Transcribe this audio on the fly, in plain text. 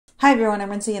Hi everyone, I'm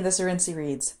Rincey and this is Rincey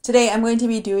Reads. Today I'm going to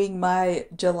be doing my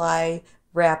July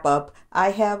wrap up.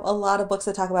 I have a lot of books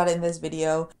to talk about in this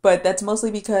video, but that's mostly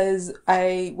because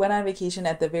I went on vacation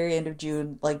at the very end of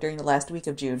June, like during the last week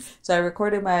of June. So I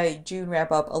recorded my June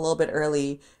wrap up a little bit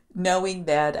early, knowing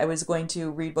that I was going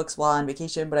to read books while on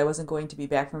vacation, but I wasn't going to be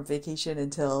back from vacation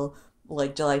until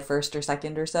like July 1st or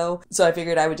 2nd or so. So I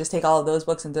figured I would just take all of those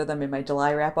books and throw them in my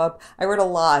July wrap up. I read a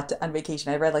lot on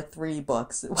vacation. I read like 3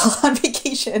 books while on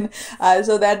vacation.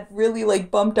 So that really like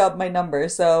bumped up my number.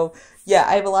 So yeah,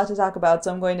 I have a lot to talk about,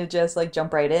 so I'm going to just like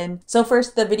jump right in. So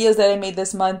first, the videos that I made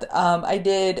this month, I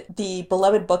did the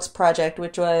Beloved Books Project,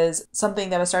 which was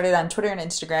something that was started on Twitter and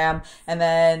Instagram, and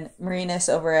then Marinus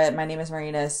over at My Name is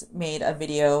Marinus made a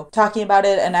video talking about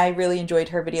it, and I really enjoyed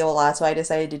her video a lot, so I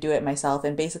decided to do it myself.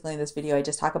 And basically in this video, I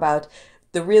just talk about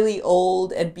the really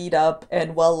old and beat up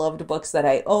and well-loved books that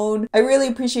I own. I really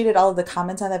appreciated all of the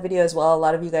comments on that video as well. A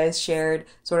lot of you guys shared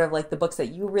sort of like the books that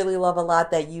you really love a lot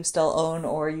that you still own,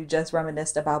 or you just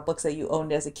reminisced about books that you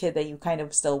owned as a kid that you kind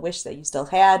of still wish that you still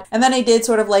had. And then I did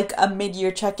sort of like a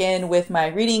mid-year check-in with my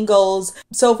reading goals.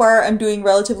 So far I'm doing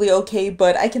relatively okay,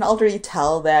 but I can already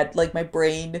tell that like my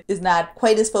brain is not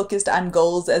quite as focused on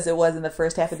goals as it was in the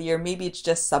first half of the year. Maybe it's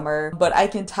just summer, but I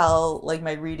can tell like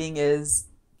my reading is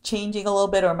changing a little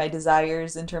bit, or my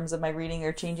desires in terms of my reading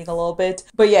are changing a little bit.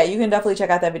 But yeah, you can definitely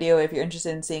check out that video if you're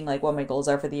interested in seeing like what my goals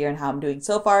are for the year and how I'm doing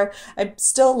so far. I'm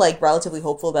still like relatively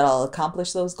hopeful that I'll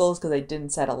accomplish those goals because I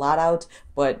didn't set a lot out,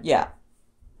 but yeah,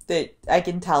 I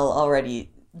can tell already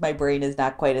my brain is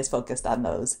not quite as focused on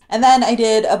those. And then I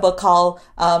did a book haul.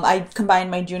 I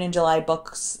combined my June and July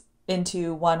books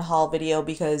into one haul video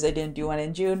because I didn't do one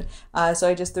in June, so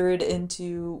I just threw it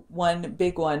into one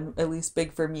big one, at least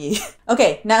big for me.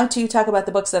 Okay, now to talk about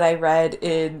the books that I read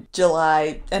in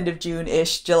July, end of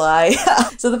June-ish July.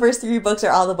 So the first 3 books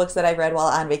are all the books that I read while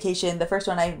on vacation. The first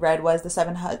one I read was The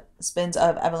Seven Husbands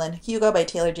of Evelyn Hugo by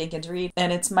Taylor Jenkins Reid,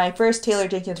 and it's my first Taylor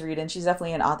Jenkins Reid, and she's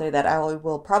definitely an author that I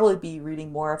will probably be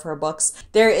reading more of her books.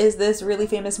 There is this really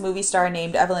famous movie star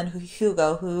named Evelyn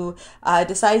Hugo who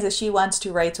decides that she wants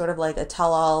to write sort of like a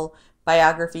tell-all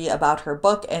biography about her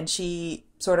book, and she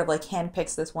sort of like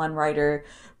handpicks this one writer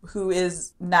who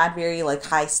is not very like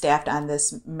high staffed on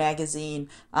this magazine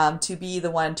to be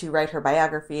the one to write her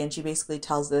biography, and she basically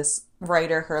tells this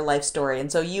writer her life story.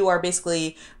 And so you are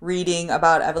basically reading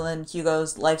about Evelyn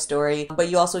Hugo's life story, but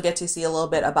you also get to see a little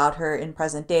bit about her in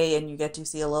present day, and you get to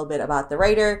see a little bit about the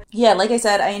writer. Yeah, like I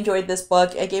said, I enjoyed this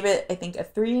book. I gave it, I think, a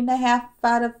 3.5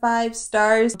 out of 5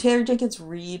 stars. Taylor Jenkins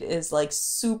Reid is like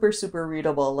super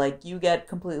readable. Like you get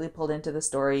completely pulled into the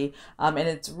story, and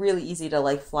it's really easy to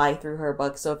like fly through her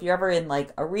book. So if you're ever in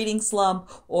like a reading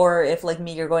slump, or if like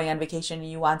me, you're going on vacation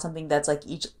and you want something that's like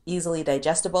easily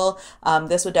digestible,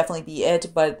 this would definitely be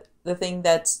it. But the thing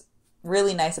that's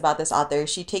really nice about this author,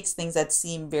 she takes things that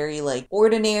seem very like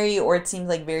ordinary, or it seems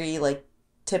like very like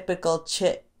typical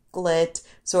chick lit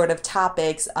sort of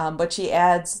topics, but she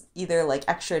adds either like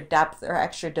extra depth or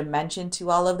extra dimension to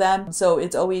all of them. So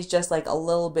it's always just like a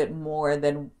little bit more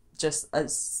than just a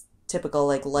typical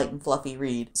like light and fluffy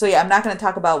read. So yeah, I'm not going to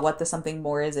talk about what the something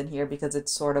more is in here because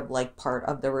it's sort of like part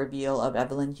of the reveal of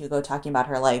Evelyn Hugo talking about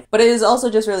her life. But it is also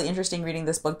just really interesting reading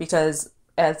this book because,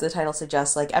 as the title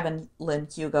suggests, like Evelyn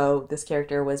Hugo, this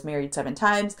character, was married 7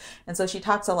 times. And so she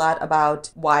talks a lot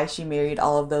about why she married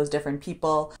all of those different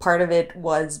people. Part of it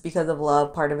was because of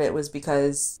love. Part of it was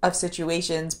because of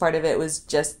situations. Part of it was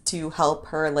just to help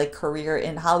her like career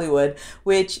in Hollywood,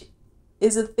 which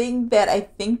is a thing that I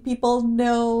think people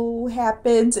know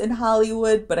happens in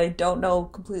Hollywood, but I don't know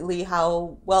completely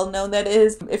how well known that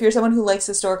is. If you're someone who likes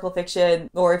historical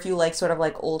fiction, or if you like sort of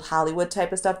like old Hollywood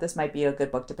type of stuff, this might be a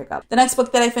good book to pick up. The next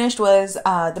book that I finished was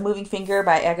The Moving Finger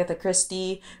by Agatha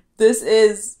Christie. This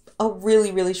is a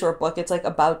really short book. It's like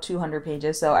about 200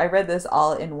 pages, so I read this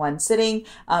all in one sitting.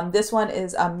 This one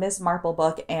is a Miss Marple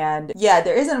book, and yeah,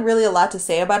 there isn't really a lot to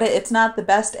say about it. It's not the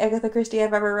best Agatha Christie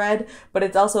I've ever read, but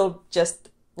it's also just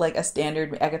like a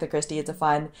standard Agatha Christie. It's a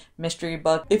fun mystery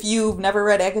book. If you've never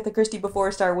read Agatha Christie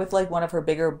before, start with like one of her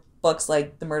bigger books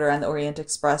like The Murder on the Orient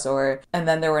Express, or And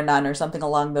Then There Were None, or something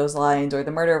along those lines, or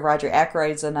The Murder of Roger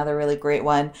Ackroyd is another really great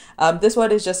one. This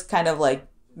one is just kind of like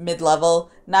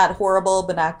mid-level, not horrible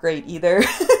but not great either.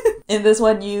 In this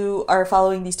one, you are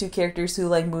following these 2 characters who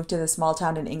like move to this small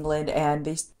town in England, and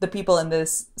the people in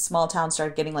this small town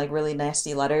start getting like really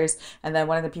nasty letters, and then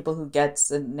one of the people who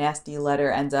gets a nasty letter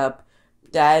ends up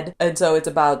dead. And so it's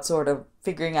about sort of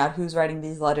figuring out who's writing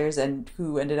these letters and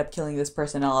who ended up killing this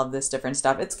person and all of this different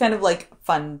stuff. It's kind of like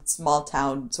fun small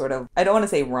town sort of, I don't want to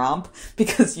say romp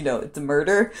because, you know, it's a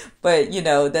murder, but you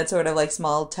know, that sort of like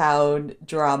small town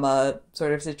drama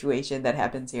sort of situation that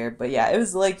happens here. But yeah, it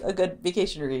was like a good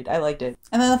vacation read. I liked it.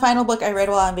 And then the final book I read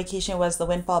while on vacation was The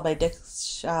Windfall by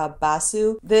Diksha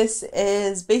Basu. This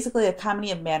is basically a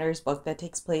comedy of manners book that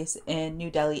takes place in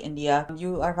New Delhi, India.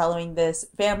 You are following this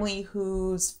family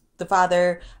whose the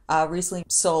father recently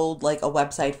sold like a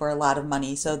website for a lot of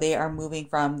money. So they are moving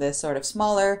from this sort of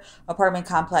smaller apartment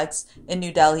complex in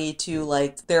New Delhi to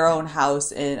like their own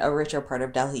house in a richer part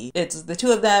of Delhi. It's the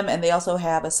two of them, and they also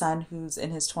have a son who's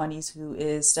in his 20s who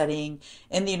is studying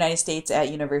in the United States at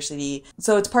university.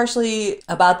 So it's partially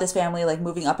about this family like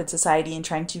moving up in society and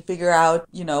trying to figure out,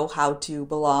 you know, how to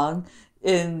belong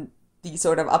in the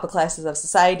sort of upper classes of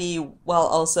society while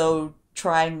also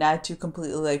trying not to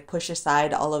completely like push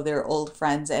aside all of their old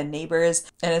friends and neighbors.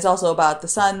 And it's also about the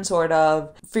son sort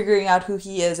of figuring out who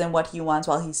he is and what he wants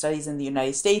while he studies in the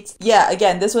United States. Yeah,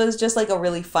 again, this was just like a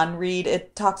really fun read.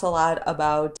 It talks a lot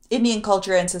about Indian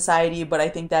culture and society, but I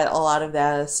think that a lot of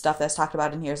the stuff that's talked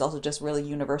about in here is also just really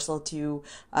universal to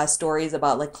stories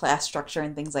about like class structure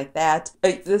and things like that.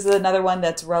 This is another one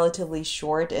that's relatively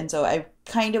short, and so I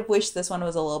kind of wish this one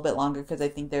was a little bit longer because I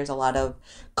think there's a lot of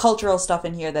cultural stuff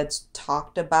in here that's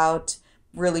talked about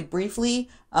really briefly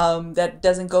that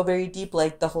doesn't go very deep.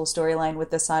 Like the whole storyline with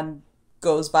the son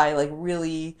goes by like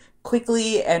really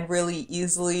quickly and really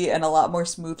easily and a lot more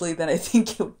smoothly than I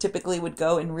think it typically would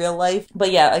go in real life.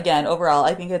 But yeah, again, overall,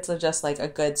 I think it's just like a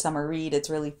good summer read. It's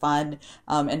really fun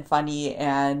and funny,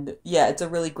 and yeah, it's a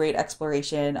really great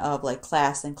exploration of like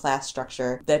class and class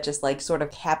structure that just like sort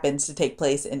of happens to take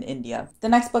place in India. The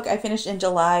next book I finished in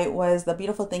July was The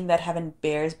Beautiful Thing That Heaven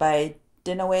Bears by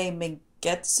Dinaway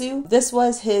Getsu. This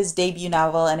was his debut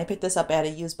novel, and I picked this up at a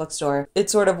used bookstore.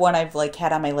 It's sort of one I've like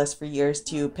had on my list for years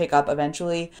to pick up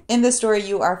eventually. In this story,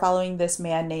 you are following this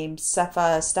man named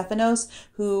Sefa Stefanos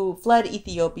who fled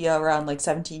Ethiopia around like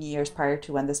 17 years prior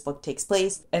to when this book takes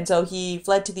place. And so he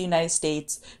fled to the United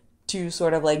States to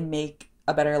sort of like make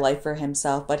a better life for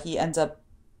himself, but he ends up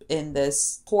in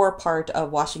this poor part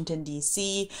of Washington,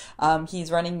 D.C.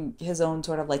 He's running his own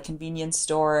sort of like convenience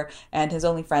store, and his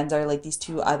only friends are like these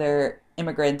two other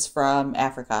immigrants from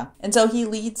Africa. And so he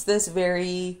leads this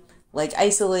very like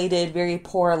isolated, very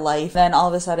poor life. Then all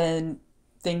of a sudden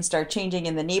things start changing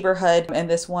in the neighborhood, and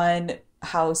this one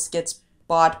house gets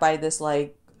bought by this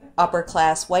like upper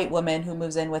class white woman who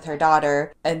moves in with her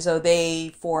daughter. And so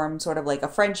they form sort of like a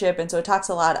friendship. And so it talks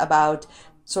a lot about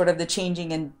sort of the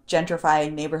changing and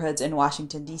gentrifying neighborhoods in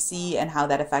Washington, D.C. and how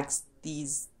that affects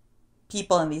these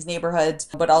people in these neighborhoods,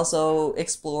 but also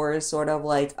explores sort of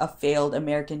like a failed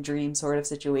American dream sort of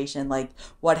situation, like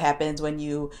what happens when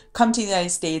you come to the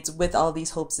United States with all these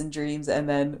hopes and dreams and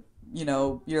then, you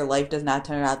know, your life does not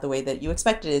turn out the way that you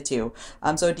expected it to.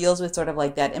 So it deals with sort of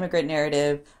like that immigrant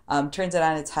narrative, turns it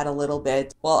on its head a little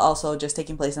bit, while also just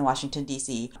taking place in Washington,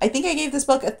 D.C. I think I gave this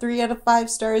book a 3 out of 5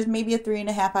 stars, maybe a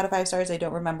 3.5 out of 5 stars. I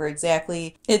don't remember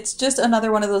exactly. It's just another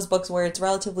one of those books where it's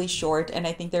relatively short, and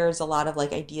I think there's a lot of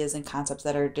like ideas and concepts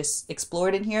that are just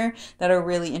explored in here that are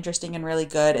really interesting and really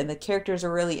good, and the characters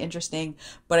are really interesting,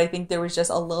 but I think there was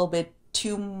just a little bit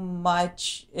too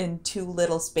much in too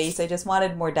little space. I just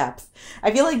wanted more depth.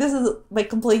 I feel like this is my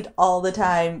complaint all the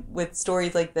time with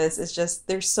stories like this. It's just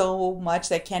there's so much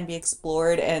that can be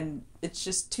explored and it's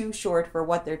just too short for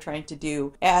what they're trying to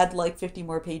do. Add like 50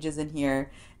 more pages in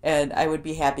here and I would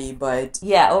be happy. But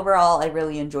yeah, overall I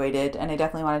really enjoyed it, and I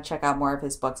definitely want to check out more of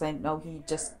his books. I know he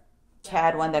just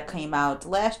had one that came out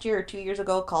last year or 2 years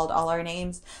ago called All Our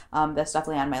Names. That's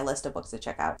definitely on my list of books to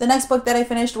check out. The next book that I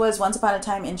finished was Once Upon a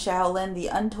Time in Shaolin, The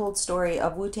Untold Story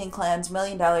of Wu-Tang Clan's $1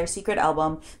 Million Secret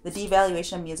Album, The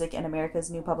Devaluation of Music and America's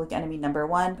New Public Enemy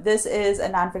 #1. This is a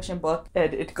nonfiction book,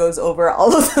 and it goes over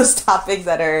all of those topics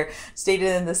that are stated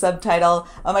in the subtitle.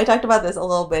 I talked about this a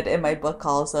little bit in my book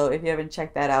haul, so if you haven't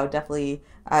checked that out, definitely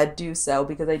do so,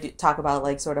 because I do talk about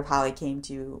like sort of how I came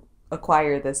to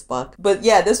acquire this book. But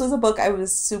yeah, this was a book I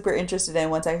was super interested in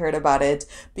once I heard about it,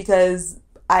 because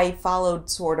I followed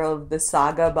sort of the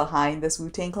saga behind this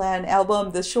Wu-Tang Clan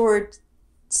album. The short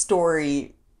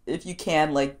story, if you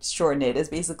can like shorten it, is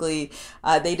basically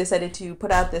they decided to put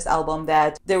out this album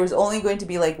that there was only going to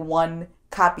be like one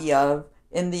copy of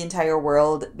in the entire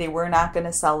world. They were not going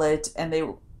to sell it, and they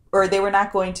were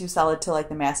not going to sell it to like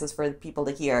the masses for people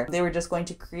to hear. They were just going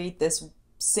to create this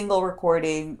single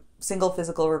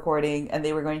physical recording, and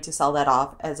they were going to sell that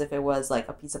off as if it was like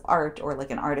a piece of art or like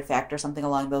an artifact or something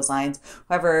along those lines.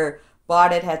 However,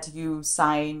 bought it had to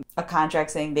sign a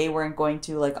contract saying they weren't going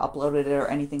to like upload it or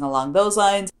anything along those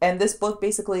lines. And this book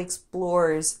basically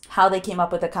explores how they came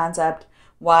up with the concept,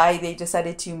 why they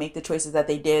decided to make the choices that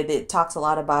they did. It talks a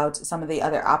lot about some of the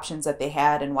other options that they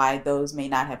had and why those may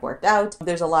not have worked out.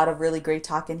 There's a lot of really great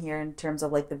talk in here in terms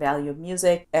of like the value of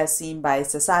music as seen by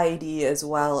society, as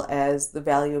well as the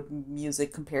value of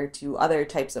music compared to other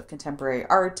types of contemporary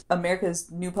art. America's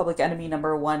New Public Enemy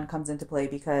 #1 comes into play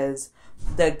because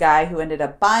the guy who ended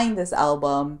up buying this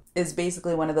album is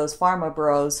basically one of those pharma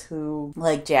bros who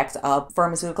like jacks up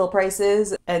pharmaceutical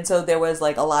prices. And so there was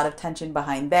like a lot of tension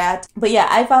behind that. But yeah,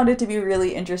 I found it to be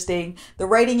really interesting. The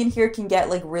writing in here can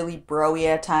get like really bro-y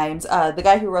at times. The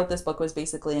guy who wrote this book was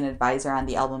basically an advisor on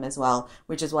the album as well,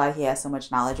 which is why he has so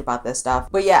much knowledge about this stuff.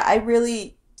 But yeah, I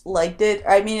really liked it.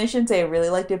 I mean, I shouldn't say I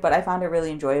really liked it, but I found it really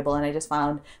enjoyable, and I just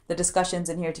found the discussions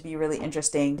in here to be really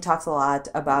interesting. It talks a lot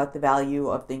about the value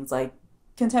of things like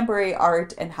contemporary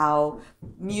art and how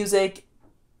music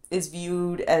is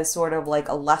viewed as sort of like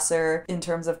a lesser in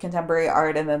terms of contemporary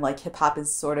art, and then like hip hop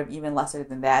is sort of even lesser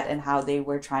than that, and how they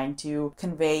were trying to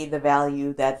convey the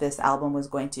value that this album was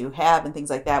going to have and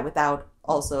things like that without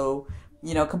also,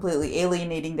 you know, completely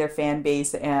alienating their fan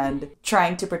base and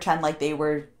trying to pretend like they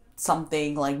were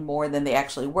something like more than they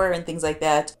actually were and things like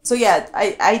that. So yeah,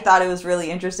 I thought it was really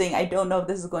interesting. I don't know if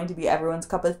this is going to be everyone's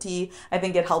cup of tea. I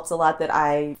think it helps a lot that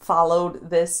I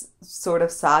followed this sort of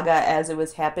saga as it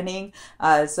was happening.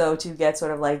 So to get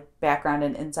sort of like background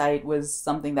and insight was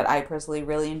something that I personally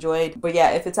really enjoyed. But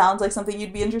yeah, if it sounds like something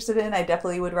you'd be interested in, I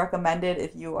definitely would recommend it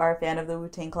if you are a fan of the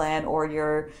Wu-Tang Clan, or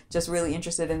you're just really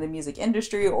interested in the music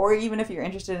industry, or even if you're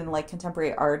interested in like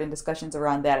contemporary art and discussions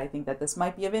around that. I think that this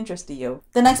might be of interest to you.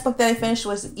 The next book that I finished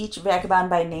was Each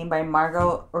Vagabond by Name by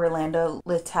Margot Orlando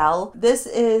Littell. This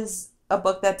is a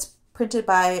book that's printed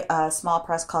by a small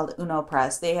press called Uno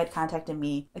Press. They had contacted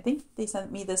me. I think they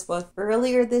sent me this book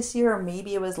earlier this year, or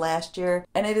maybe it was last year,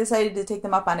 and I decided to take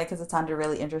them up on it because it sounded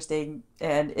really interesting,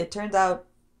 and it turns out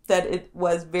that it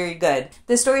was very good.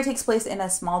 This story takes place in a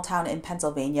small town in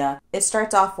Pennsylvania. It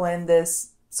starts off when this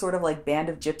sort of like band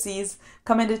of gypsies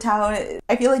come into town.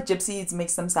 I feel like gypsies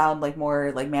makes them sound like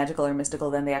more like magical or mystical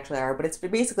than they actually are, but it's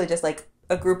basically just like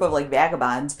a group of like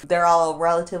vagabonds. They're all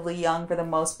relatively young for the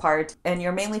most part, and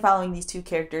you're mainly following these two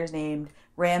characters named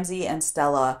Ramsey and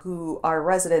Stella, who are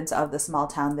residents of the small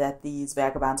town that these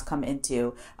vagabonds come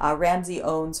into. Ramsey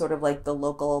owns sort of like the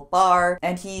local bar,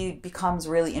 and he becomes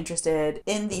really interested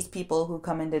in these people who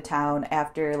come into town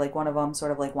after like one of them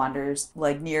sort of like wanders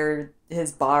like near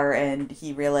his bar, and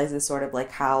he realizes sort of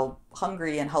like how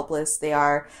hungry and helpless they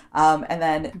are. And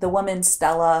then the woman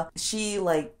Stella, she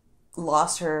like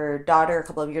lost her daughter a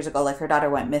couple of years ago. Like her daughter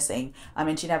went missing,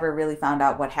 and she never really found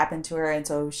out what happened to her, and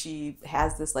so she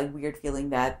has this like weird feeling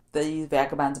that these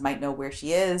vagabonds might know where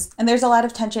she is. And there's a lot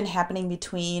of tension happening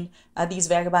between these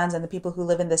vagabonds and the people who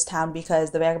live in this town,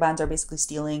 because the vagabonds are basically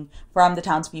stealing from the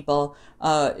townspeople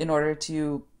in order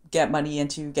to get money and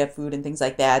to get food and things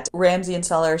like that. Ramsey and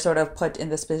Stella are sort of put in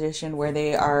this position where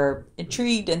they are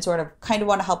intrigued and sort of kind of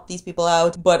want to help these people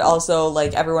out, but also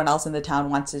like everyone else in the town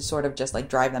wants to sort of just like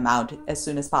drive them out as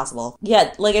soon as possible.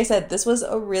 Yeah, like I said, this was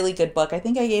a really good book. I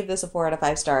think I gave this a 4 out of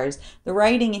 5 stars. The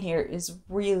writing in here is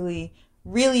really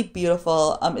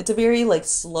beautiful. It's a very like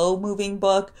slow moving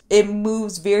book. It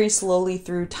moves very slowly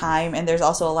through time, and there's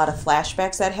also a lot of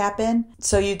flashbacks that happen,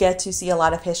 so you get to see a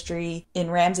lot of history in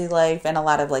Ramsey's life and a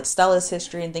lot of like Stella's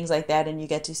history and things like that, and you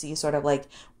get to see sort of like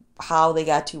how they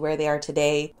got to where they are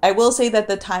today. I will say that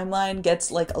the timeline gets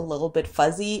like a little bit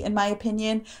fuzzy in my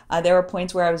opinion. There were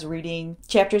points where I was reading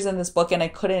chapters in this book and I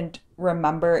couldn't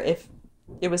remember if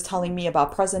it was telling me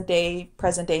about present day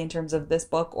in terms of this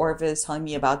book, or if it was telling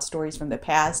me about stories from the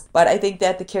past. But I think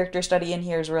that the character study in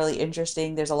here is really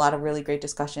interesting. There's a lot of really great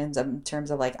discussions in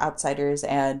terms of like outsiders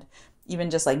and even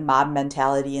just like mob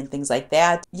mentality and things like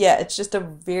that. Yeah, it's just a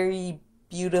very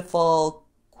beautiful,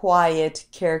 quiet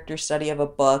character study of a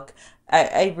book.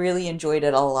 I really enjoyed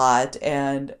it a lot,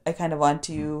 and I kind of want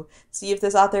to see if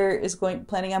this author is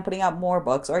planning on putting out more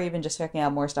books, or even just checking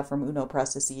out more stuff from Uno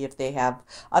Press to see if they have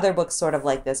other books sort of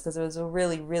like this, because it was a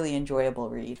really enjoyable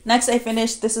read. Next I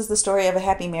finished This Is the Story of a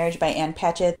Happy Marriage by Ann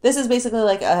Patchett. This is basically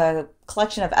like a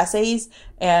collection of essays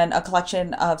and a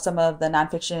collection of some of the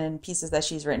nonfiction pieces that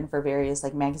she's written for various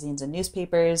like magazines and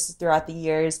newspapers throughout the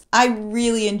years. I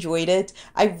really enjoyed it.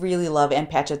 I really love Ann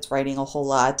Patchett's writing a whole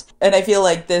lot, and I feel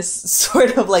like this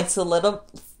sort of like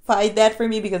solidified that for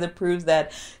me, because it proves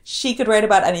that she could write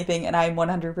about anything, and I'm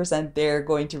 100% there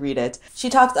going to read it. She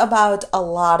talked about a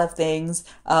lot of things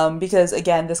because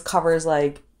again, this covers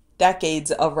like decades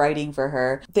of writing for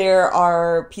her. There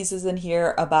are pieces in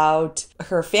here about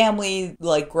her family,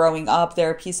 like growing up. There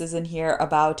are pieces in here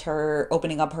about her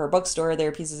opening up her bookstore. There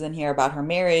are pieces in here about her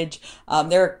marriage.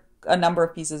 There are a number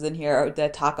of pieces in here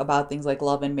that talk about things like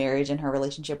love and marriage and her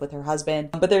relationship with her husband.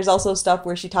 But there's also stuff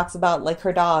where she talks about like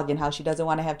her dog and how she doesn't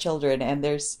want to have children. And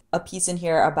there's a piece in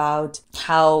here about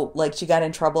how like she got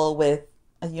in trouble with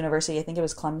a university, I think it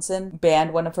was Clemson,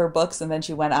 banned one of her books, and then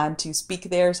she went on to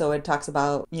speak there. So it talks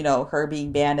about, you know, her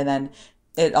being banned, and then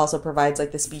it also provides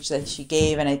like the speech that she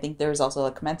gave, and I think there's also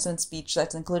a commencement speech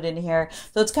that's included in here.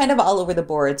 So it's kind of all over the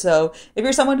board. So if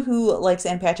you're someone who likes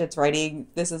Ann Patchett's writing,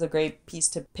 this is a great piece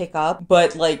to pick up.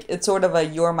 But like it's sort of a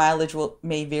your mileage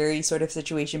may vary sort of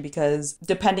situation, because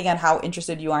depending on how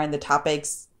interested you are in the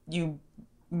topics, you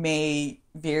may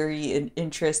vary in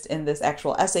interest in this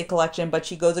actual essay collection, but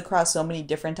she goes across so many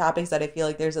different topics that I feel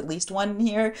like there's at least one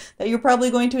here that you're probably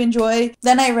going to enjoy.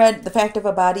 Then I read The Fact of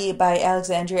a Body by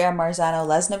Alexandria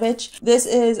Marzano-Lesnevich. This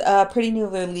is a pretty new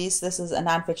release. This is a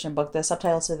nonfiction book. The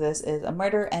subtitle to this is A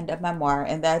Murder and a Memoir,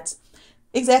 and that's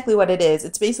exactly what it is.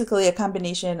 It's basically a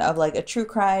combination of like a true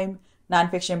crime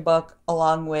nonfiction book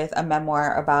along with a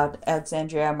memoir about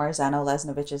Alexandria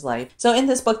Marzano-Lesnevich's life. So in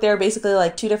this book, there are basically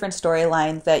like two different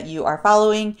storylines that you are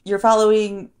following. You're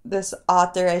following this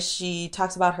author as she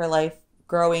talks about her life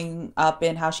growing up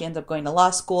and how she ends up going to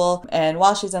law school. And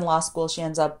while she's in law school, she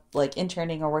ends up like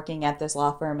interning or working at this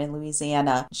law firm in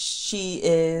Louisiana. She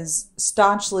is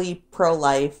staunchly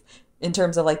pro-life in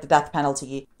terms of like the death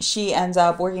penalty. She ends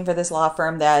up working for this law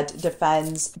firm that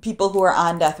defends people who are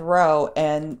on death row.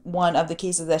 And one of the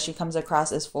cases that she comes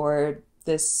across is for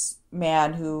this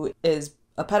man who is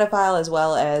a pedophile as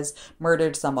well as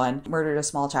murdered a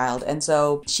small child. And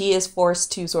so she is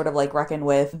forced to sort of like reckon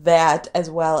with that, as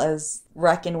well as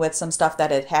reckon with some stuff that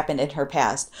had happened in her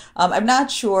past. I'm not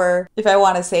sure if I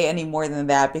want to say any more than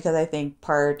that, because I think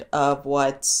part of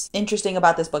what's interesting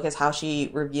about this book is how she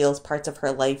reveals parts of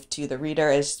her life to the reader,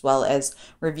 as well as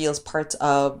reveals parts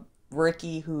of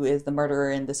Ricky, who is the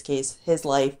murderer in this case, his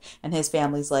life and his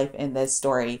family's life in this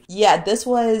story. Yeah, this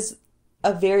was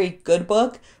a very good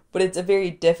book, but it's a very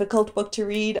difficult book to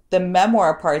read. The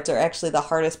memoir parts are actually the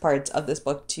hardest parts of this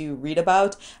book to read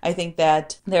about. I think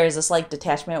that there is a slight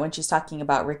detachment when she's talking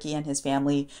about Ricky and his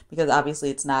family, because obviously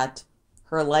it's not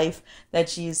her life that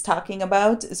she's talking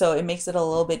about. So it makes it a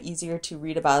little bit easier to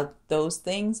read about those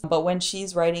things. But when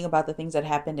she's writing about the things that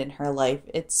happened in her life,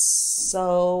 it's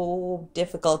so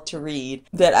difficult to read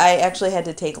that I actually had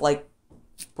to take like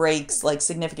breaks, like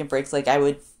significant breaks. Like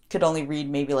I could only read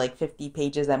maybe like 50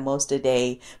 pages at most a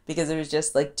day, because it was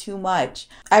just like too much.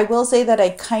 I will say that I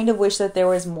kind of wish that there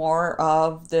was more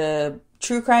of the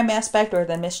true crime aspect or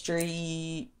the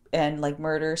mystery and like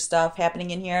murder stuff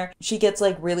happening in here. She gets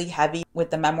like really heavy with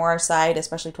the memoir side,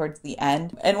 especially towards the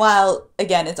end. And while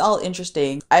again, it's all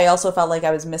interesting, I also felt like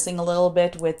I was missing a little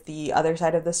bit with the other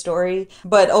side of the story.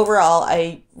 But overall,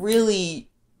 I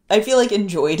feel like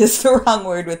enjoyed is the wrong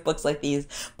word with books like these,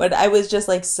 but I was just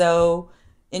like so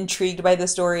intrigued by the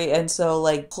story and so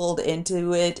like pulled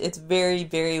into it. It's very,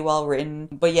 very well written.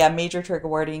 But yeah, major trigger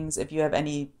warnings if you have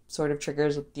any sort of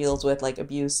triggers deals with like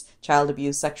abuse, child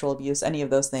abuse, sexual abuse, any of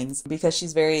those things, because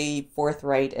she's very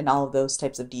forthright in all of those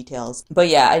types of details. But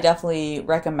yeah, I definitely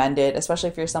recommend it, especially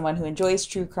if you're someone who enjoys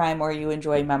true crime or you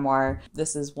enjoy memoir.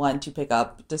 This is one to pick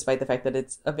up, despite the fact that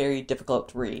it's a very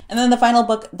difficult read. And then the final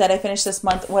book that I finished this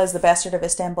month was The Bastard of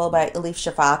Istanbul by Elif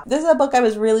Shafak. This is a book I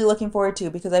was really looking forward to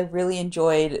because I really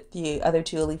enjoyed the other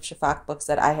two Elif Shafak books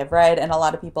that I have read, and a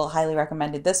lot of people highly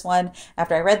recommended this one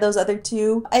after I read those other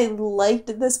two. I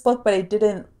liked this book, but I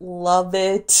didn't love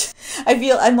it.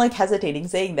 I'm like hesitating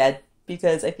saying that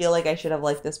because I feel like I should have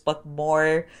liked this book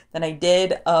more than I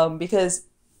did, because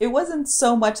it wasn't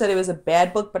so much that it was a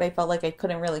bad book, but I felt like I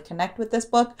couldn't really connect with this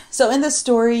book. So in this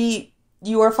story,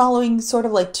 you are following sort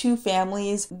of like two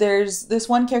families. There's this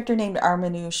one character named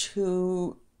Armanoush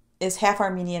who is half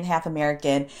Armenian, half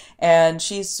American, and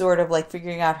she's sort of like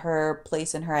figuring out her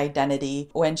place and her identity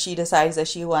when she decides that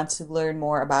she wants to learn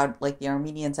more about like the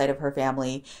Armenian side of her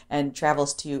family and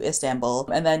travels to Istanbul.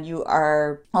 And then you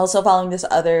are also following this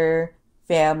other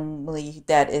family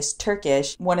that is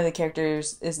Turkish. One of the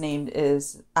characters is named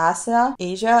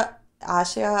Asia.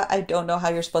 I don't know how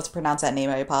you're supposed to pronounce that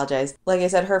name. I apologize. Like I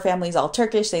said, her family's all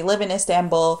Turkish. They live in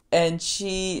Istanbul, and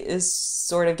she is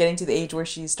sort of getting to the age where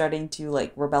she's starting to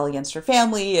like rebel against her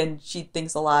family, and she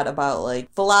thinks a lot about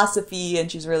like philosophy,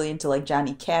 and she's really into like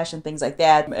Johnny Cash and things like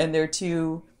that. And their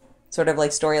two sort of like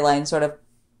storylines sort of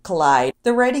collide.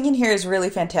 The writing in here is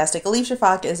really fantastic. Elif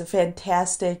Shafak is a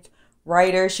fantastic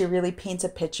writer. She really paints a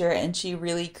picture, and she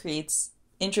really creates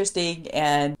interesting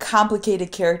and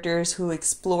complicated characters who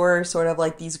explore sort of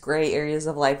like these gray areas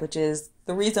of life, which is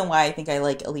the reason why I think I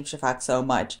like Elif Shafak so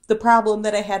much. The problem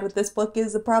that I had with this book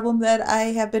is the problem that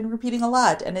I have been repeating a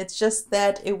lot, and it's just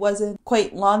that it wasn't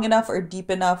quite long enough or deep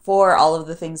enough for all of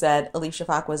the things that Elif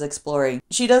Shafak was exploring.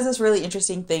 She does this really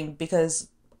interesting thing because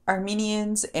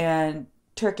Armenians and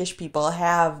Turkish people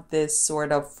have this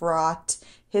sort of fraught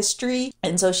history,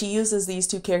 and so she uses these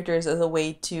two characters as a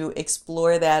way to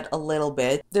explore that a little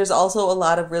bit. There's also a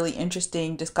lot of really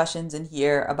interesting discussions in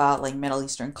here about like Middle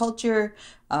Eastern culture.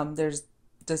 There's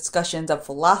discussions of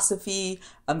philosophy,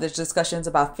 there's discussions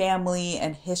about family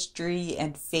and history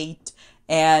and fate,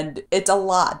 and it's a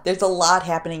lot. There's a lot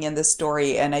happening in this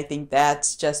story, and I think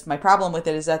that's just my problem with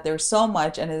it, is that there's so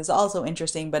much and it is also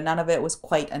interesting, but none of it was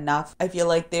quite enough. I feel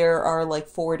like there are like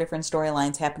 4 different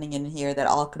storylines happening in here that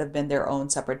all could have been their own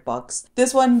separate books.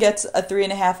 This one gets a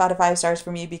 3.5 out of 5 stars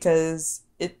for me because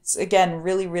it's, again,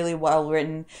 really, really well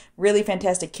written, really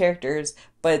fantastic characters,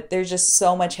 but there's just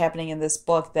so much happening in this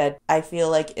book that I feel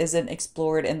like isn't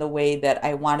explored in the way that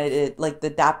I wanted it. Like,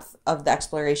 the depth of the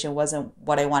exploration wasn't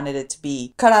what I wanted it to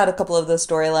be. Cut out a couple of those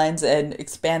storylines and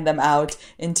expand them out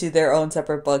into their own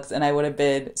separate books, and I would have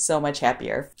been so much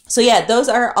happier. So yeah, those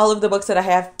are all of the books that I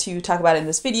have to talk about in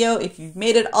this video. If you've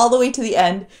made it all the way to the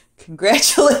end,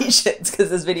 congratulations,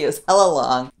 because this video is hella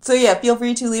long. So yeah, feel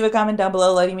free to leave a comment down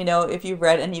below letting me know if you've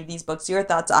read any of these books, your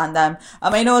thoughts on them.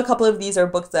 I know a couple of these are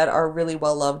books that are really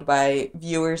well loved by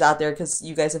viewers out there because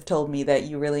you guys have told me that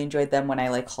you really enjoyed them when I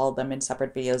like hauled them in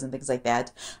separate videos and things like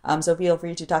that. So feel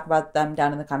free to talk about them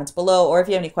down in the comments below, or if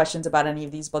you have any questions about any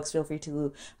of these books, feel free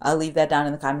to leave that down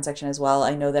in the comment section as well.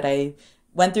 I know that I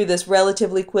went through this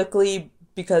relatively quickly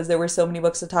because there were so many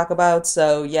books to talk about.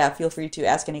 So yeah, feel free to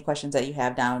ask any questions that you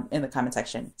have down in the comment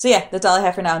section. So yeah, that's all I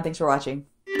have for now, and thanks for watching.